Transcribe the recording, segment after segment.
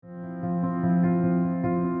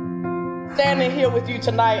Standing here with you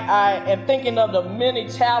tonight, I am thinking of the many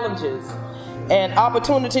challenges and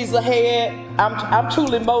opportunities ahead. I'm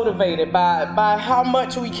truly motivated by how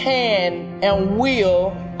much we can and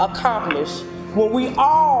will accomplish when we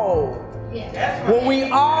all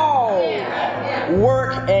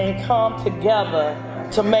work and come together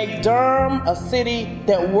to make Durham a city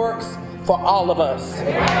that works for all of us.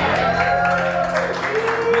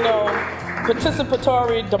 You know,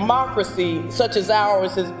 participatory democracy such as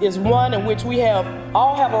ours is one in which we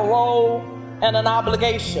all have a role and an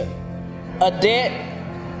obligation, a debt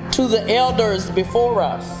to the elders before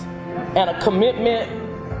us, and a commitment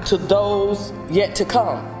to those yet to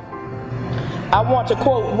come. I want to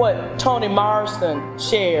quote what Toni Morrison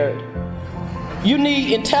shared. You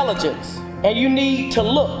need intelligence, and you need to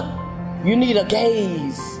look. You need a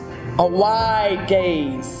gaze, a wide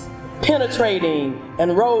gaze, penetrating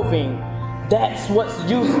and roving. That's what's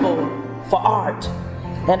useful for art.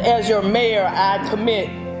 And as your mayor, I commit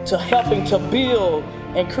to helping to build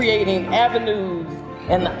and creating avenues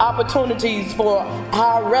and opportunities for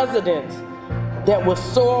our residents that will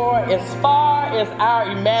soar as far as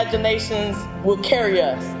our imaginations will carry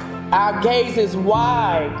us. Our gaze is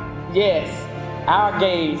wide. Yes, our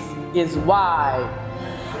gaze is wide.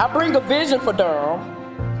 I bring a vision for Durham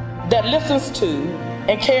that listens to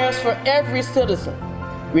and cares for every citizen,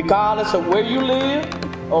 regardless of where you live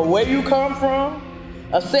or where you come from.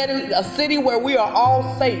 A city where we are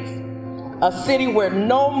all safe. A city where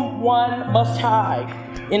no one must hide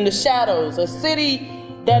in the shadows. A city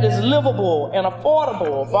that is livable and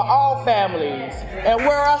affordable for all families, and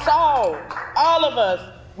where us all of us,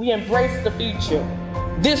 we embrace the future.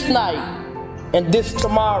 This night and this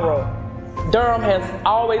tomorrow, Durham has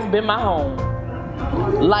always been my home.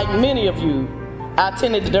 Like many of you, I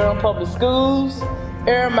attended the Durham Public Schools,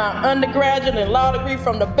 earned my undergraduate and law degree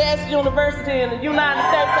from the best university in the United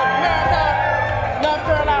States of America, North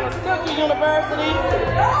Carolina Central University,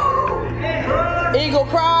 Eagle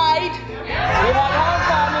Pride. We have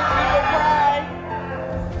homecoming, Eagle Pride.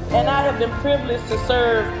 And I have been privileged to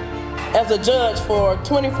serve as a judge for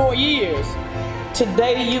 24 years.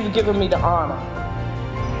 Today, you've given me the honor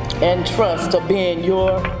and trust of being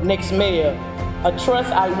your next mayor, a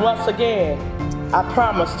trust I once again, I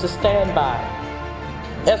promise to stand by.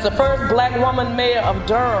 As the first black woman mayor of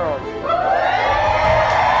Durham,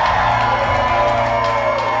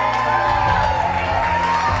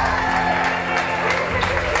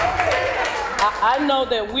 I know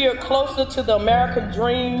that we are closer to the American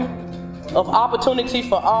dream of opportunity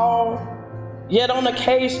for all, yet on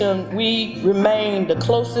occasion we remain the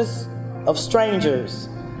closest of strangers.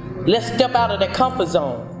 Let's step out of that comfort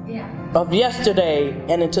zone of yesterday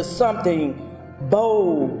and into something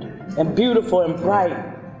bold and beautiful and bright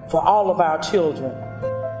for all of our children.